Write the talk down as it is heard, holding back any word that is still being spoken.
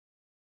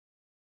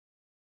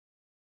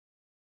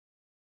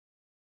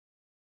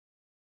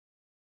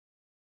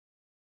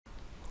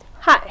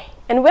Hi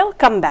and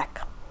welcome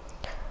back.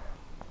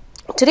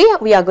 Today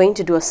we are going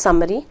to do a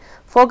summary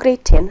for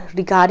grade 10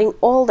 regarding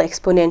all the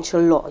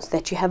exponential laws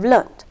that you have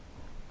learned.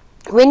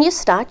 When you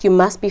start, you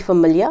must be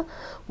familiar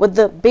with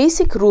the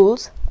basic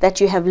rules that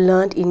you have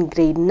learned in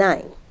grade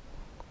 9.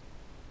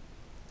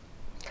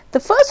 The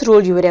first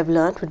rule you would have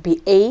learned would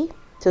be a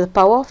to the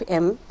power of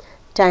m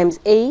times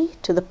a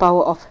to the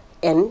power of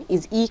n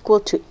is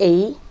equal to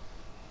a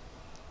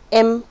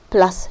m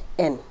plus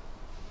n.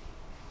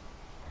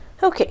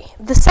 Okay,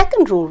 the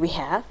second rule we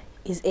have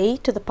is a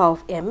to the power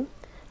of m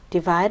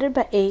divided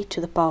by a to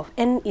the power of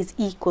n is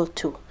equal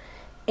to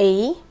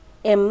a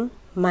m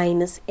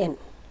minus n.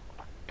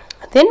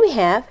 Then we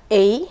have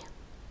a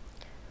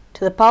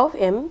to the power of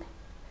m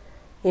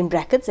in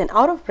brackets and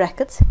out of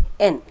brackets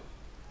n.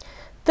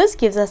 This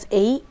gives us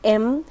a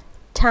m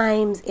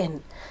times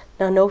n.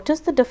 Now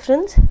notice the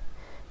difference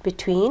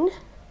between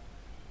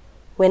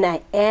when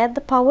I add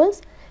the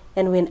powers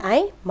and when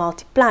I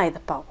multiply the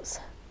powers.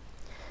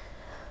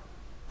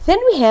 Then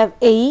we have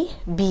a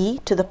b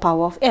to the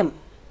power of m.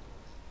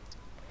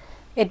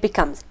 It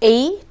becomes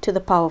a to the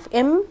power of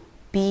m,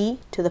 b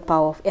to the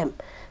power of m.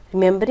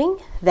 Remembering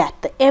that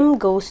the m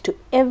goes to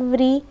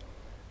every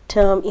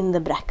term in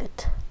the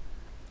bracket.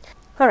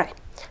 Alright,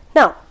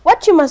 now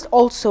what you must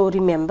also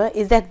remember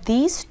is that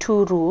these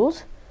two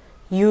rules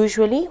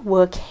usually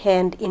work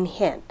hand in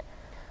hand.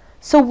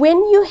 So when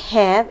you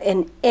have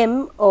an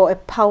m or a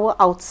power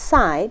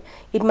outside,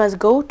 it must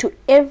go to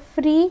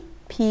every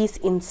piece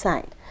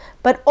inside.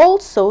 But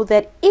also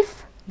that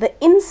if the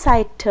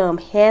inside term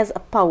has a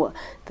power,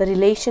 the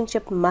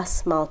relationship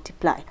must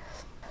multiply.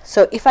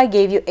 So if I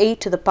gave you a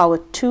to the power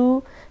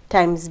 2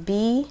 times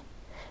b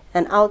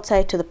and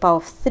outside to the power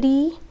of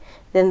 3,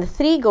 then the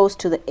 3 goes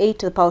to the a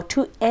to the power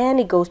 2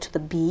 and it goes to the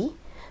b.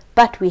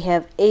 But we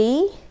have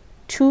a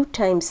 2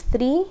 times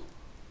 3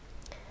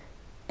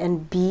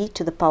 and b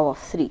to the power of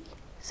 3.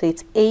 So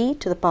it's a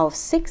to the power of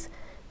 6,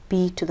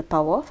 b to the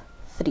power of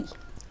 3.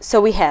 So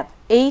we have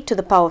a to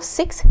the power of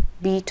 6,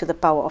 b to the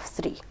power of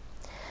 3.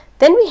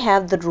 Then we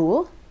have the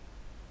rule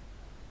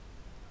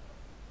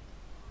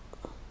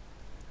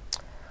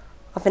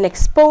of an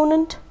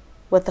exponent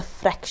with a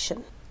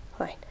fraction.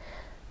 Right.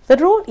 The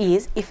rule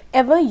is if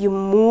ever you're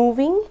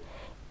moving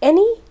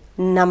any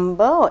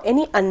number or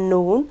any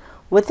unknown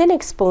with an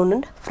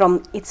exponent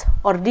from its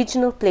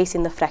original place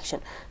in the fraction.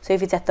 So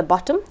if it's at the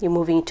bottom, you're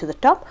moving it to the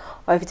top,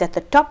 or if it's at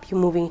the top, you're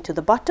moving it to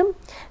the bottom,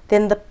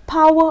 then the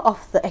power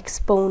of the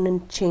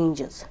exponent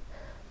changes,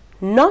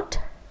 not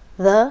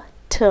the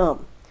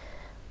term,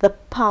 the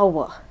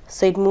power.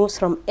 So it moves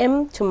from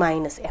m to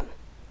minus m.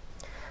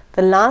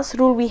 The last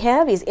rule we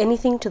have is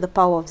anything to the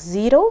power of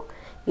 0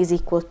 is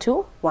equal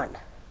to 1.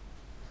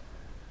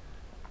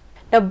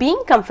 Now,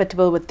 being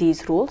comfortable with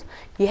these rules,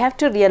 you have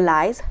to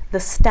realize the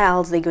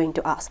styles they're going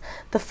to ask.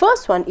 The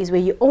first one is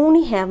where you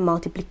only have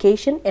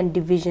multiplication and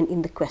division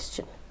in the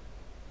question.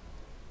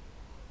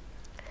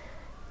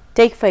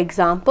 Take for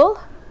example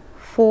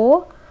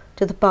 4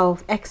 to the power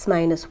of x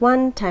minus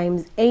 1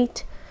 times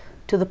 8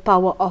 to the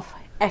power of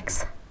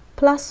x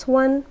plus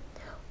 1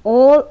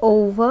 all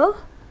over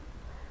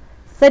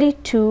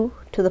 32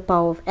 to the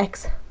power of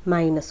x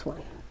minus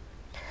 1.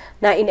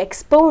 Now in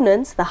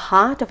exponents, the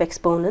heart of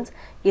exponents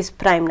is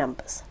prime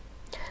numbers.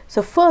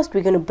 So first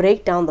we're going to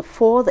break down the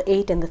 4, the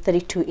 8 and the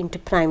 32 into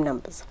prime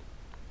numbers,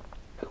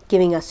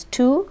 giving us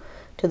 2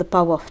 to the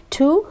power of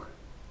 2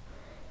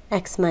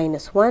 x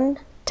minus 1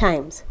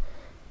 times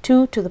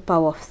 2 to the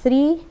power of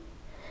 3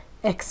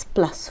 x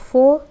plus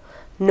 4.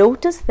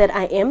 Notice that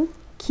I am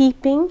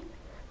keeping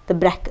the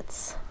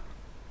brackets.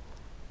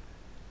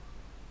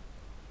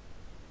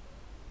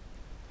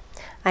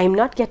 I am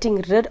not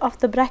getting rid of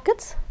the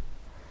brackets.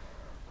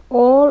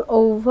 All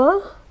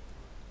over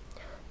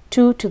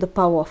 2 to the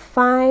power of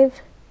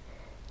 5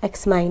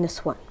 x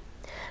minus 1.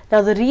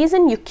 Now the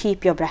reason you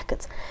keep your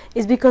brackets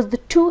is because the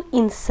 2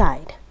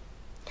 inside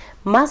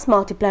must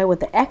multiply with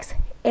the x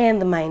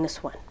and the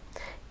minus 1.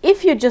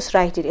 If you just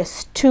write it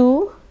as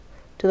 2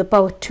 to the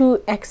power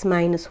 2x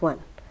minus 1,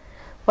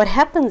 what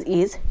happens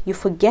is you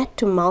forget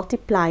to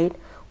multiply it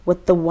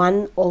with the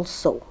 1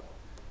 also.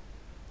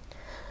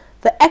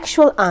 The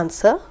actual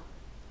answer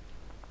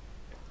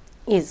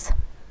is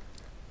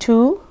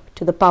 2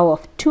 to the power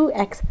of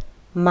 2x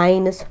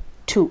minus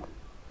 2.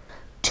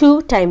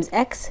 2 times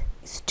x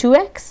is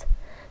 2x.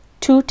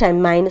 2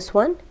 times minus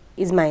 1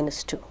 is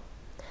minus 2.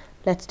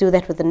 Let's do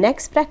that with the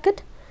next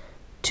bracket.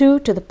 2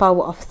 to the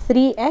power of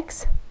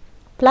 3x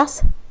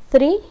plus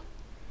 3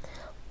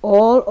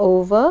 all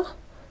over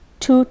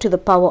 2 to the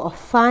power of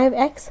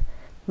 5x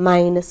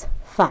minus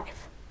 5.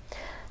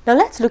 Now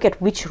let's look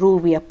at which rule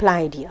we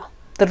applied here.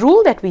 The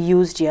rule that we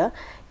used here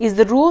is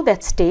the rule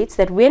that states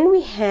that when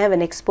we have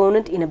an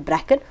exponent in a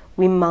bracket,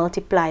 we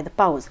multiply the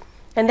powers.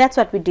 And that's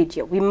what we did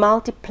here. We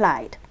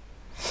multiplied.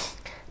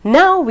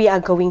 Now we are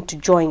going to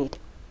join it.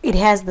 It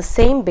has the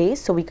same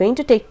base, so we're going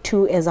to take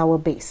 2 as our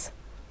base.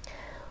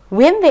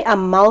 When they are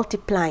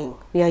multiplying,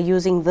 we are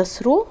using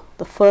this rule,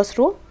 the first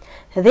rule.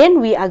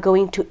 Then we are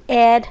going to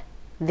add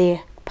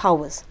their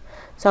powers.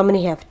 So I'm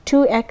going to have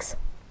 2x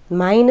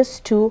minus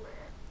 2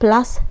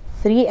 plus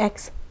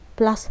 3x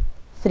plus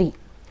 3.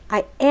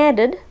 I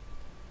added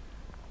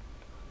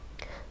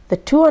the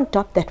 2 on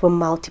top that were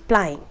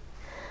multiplying.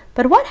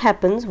 But what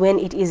happens when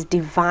it is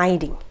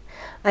dividing?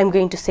 I'm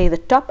going to say the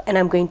top and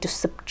I'm going to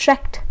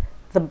subtract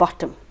the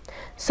bottom.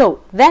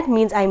 So that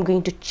means I'm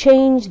going to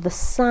change the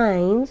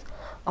signs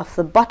of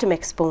the bottom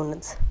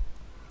exponents,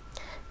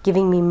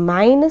 giving me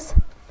minus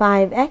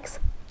 5x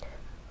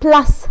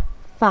plus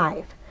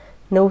 5.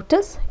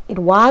 Notice it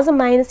was a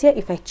minus here.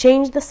 If I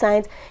change the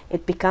signs,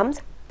 it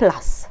becomes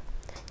plus.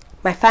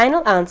 My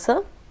final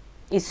answer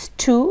is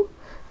 2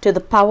 to the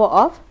power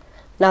of,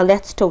 now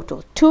let's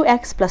total.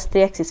 2x plus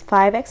 3x is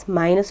 5x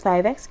minus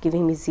 5x,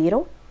 giving me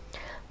 0.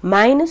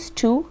 Minus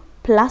 2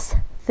 plus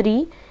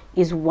 3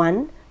 is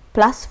 1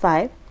 plus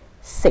 5,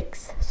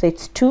 6. So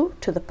it's 2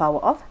 to the power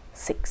of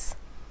 6.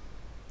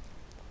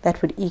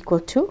 That would equal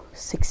to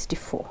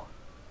 64.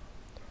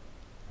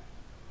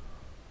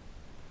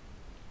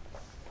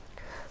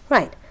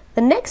 Right,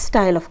 the next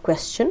style of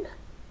question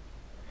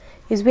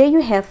is where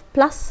you have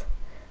plus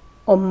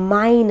or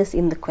minus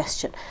in the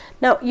question.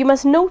 Now you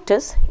must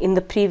notice in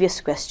the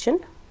previous question,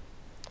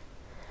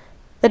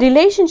 the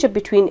relationship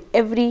between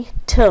every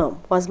term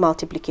was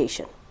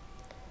multiplication.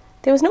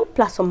 There was no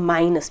plus or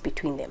minus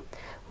between them.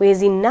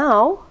 Whereas in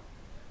now,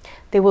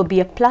 there will be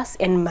a plus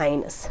and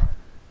minus.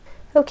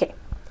 Okay,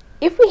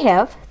 if we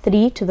have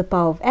 3 to the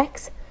power of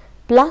x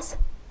plus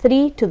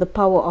 3 to the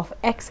power of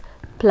x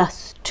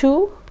plus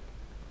 2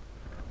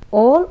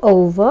 all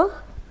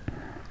over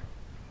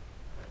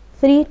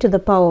 3 to the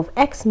power of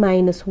x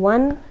minus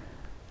 1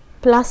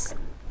 plus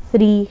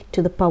 3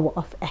 to the power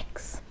of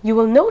x. You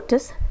will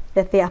notice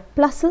that there are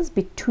pluses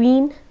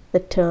between the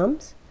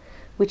terms,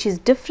 which is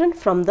different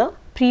from the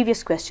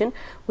previous question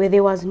where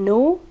there was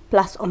no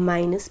plus or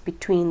minus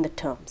between the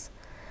terms.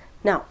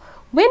 Now,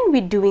 when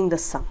we're doing the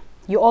sum,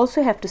 you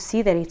also have to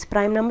see that it's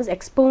prime numbers.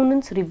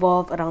 Exponents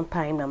revolve around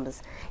prime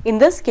numbers. In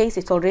this case,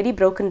 it's already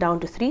broken down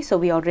to 3, so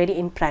we're already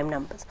in prime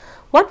numbers.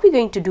 What we're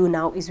going to do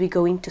now is we're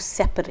going to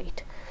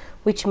separate,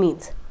 which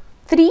means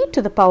 3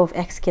 to the power of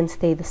x can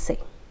stay the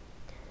same.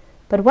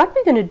 But what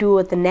we're going to do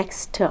with the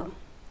next term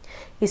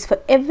is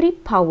for every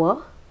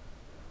power,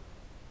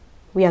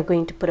 we are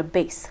going to put a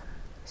base.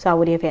 So I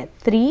would have had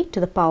 3 to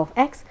the power of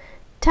x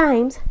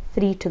times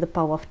 3 to the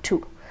power of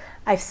 2.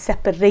 I've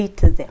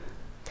separated them.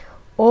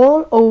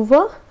 All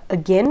over,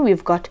 again,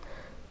 we've got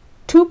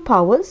 2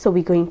 powers, so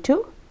we're going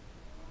to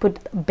put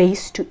a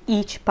base to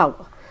each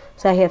power.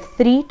 So I have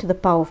 3 to the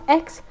power of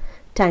x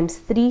times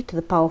 3 to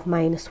the power of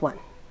minus 1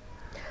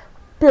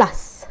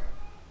 plus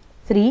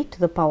 3 to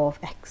the power of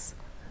x.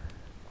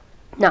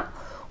 Now,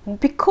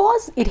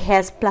 because it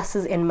has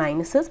pluses and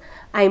minuses,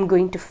 I am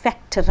going to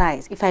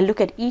factorize. If I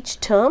look at each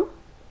term,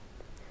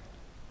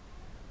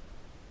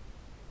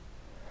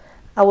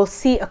 I will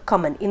see a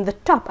common. In the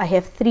top, I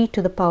have 3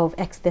 to the power of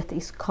x that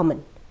is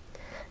common,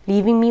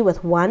 leaving me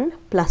with 1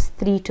 plus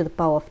 3 to the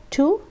power of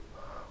 2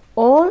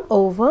 all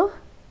over.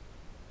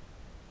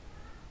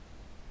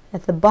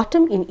 At the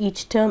bottom in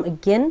each term,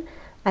 again,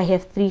 I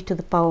have 3 to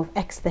the power of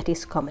x that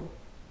is common,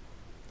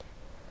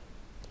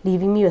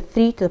 leaving me with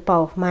 3 to the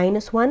power of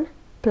minus 1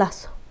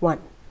 plus 1.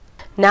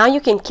 Now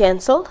you can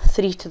cancel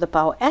 3 to the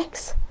power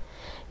x.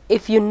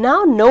 If you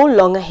now no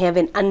longer have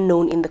an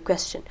unknown in the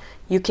question,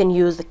 you can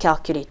use the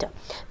calculator.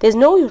 There's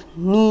no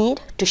need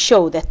to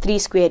show that 3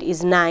 squared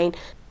is 9,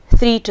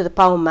 3 to the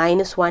power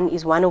minus 1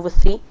 is 1 over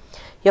 3.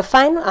 Your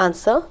final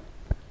answer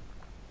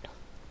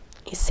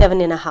is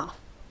 7.5.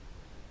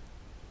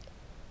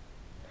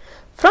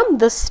 From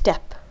this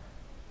step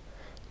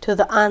to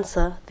the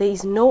answer, there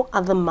is no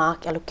other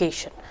mark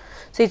allocation.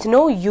 So it's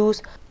no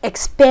use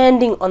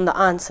expanding on the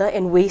answer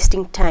and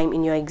wasting time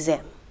in your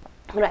exam.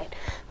 Right.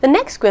 The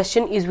next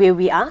question is where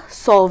we are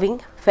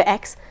solving for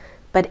x,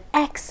 but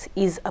x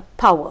is a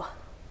power.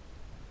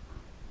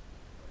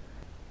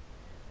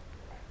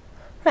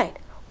 Right.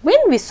 When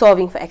we're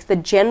solving for x, the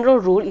general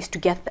rule is to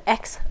get the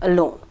x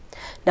alone.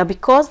 Now,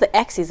 because the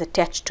x is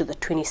attached to the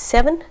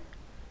 27,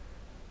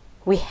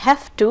 we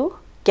have to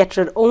get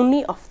rid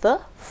only of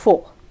the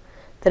 4.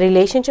 The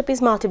relationship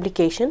is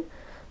multiplication,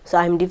 so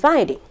I'm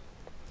dividing.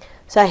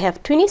 So I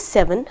have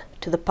 27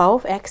 to the power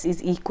of x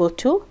is equal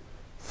to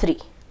 3.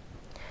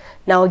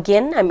 Now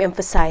again, I'm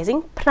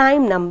emphasizing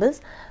prime numbers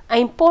are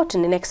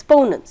important in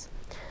exponents.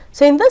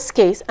 So in this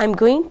case, I'm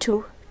going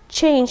to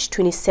change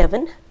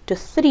 27 to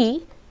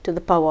 3 to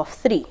the power of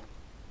 3.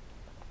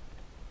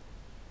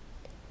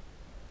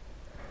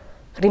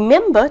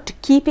 Remember to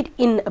keep it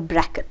in a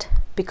bracket,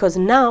 because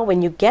now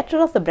when you get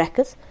rid of the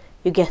brackets,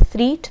 you get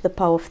 3 to the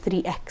power of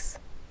 3x.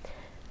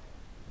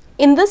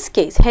 In this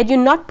case, had you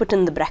not put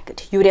in the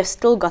bracket, you would have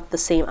still got the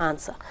same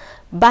answer.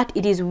 But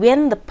it is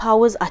when the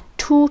powers are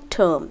 2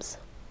 terms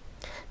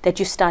that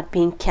you start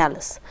being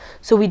careless.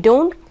 So we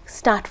don't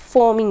start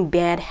forming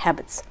bad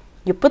habits.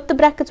 You put the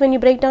brackets when you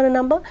break down a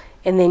number,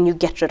 and then you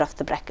get rid of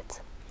the brackets.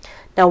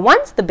 Now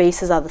once the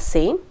bases are the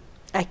same,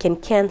 I can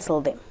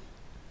cancel them.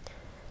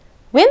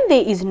 When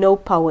there is no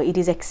power, it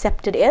is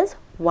accepted as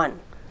 1.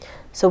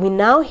 So we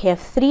now have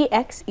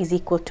 3x is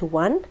equal to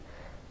 1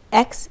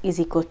 x is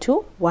equal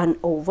to 1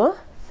 over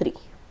 3.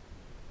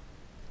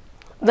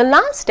 The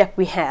last step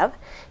we have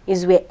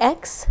is where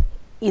x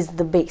is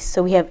the base.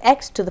 So we have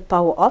x to the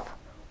power of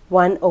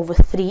 1 over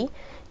 3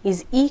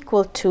 is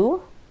equal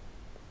to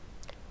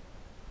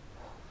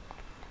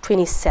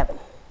 27.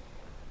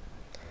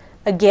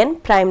 Again,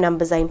 prime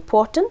numbers are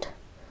important.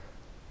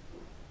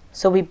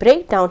 So we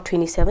break down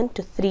 27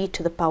 to 3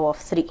 to the power of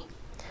 3.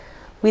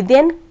 We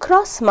then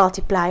cross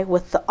multiply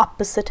with the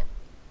opposite.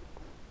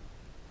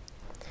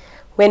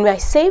 When I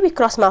say we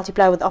cross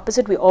multiply with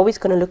opposite, we're always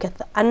going to look at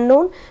the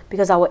unknown,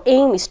 because our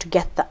aim is to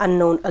get the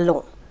unknown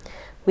alone.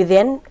 We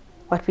then,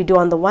 what we do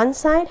on the one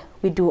side,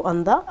 we do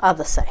on the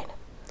other side.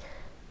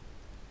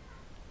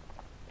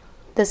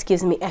 This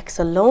gives me x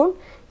alone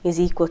is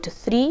equal to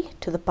 3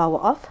 to the power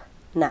of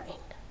 9.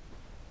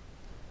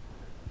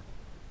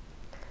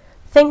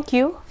 Thank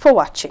you for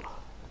watching.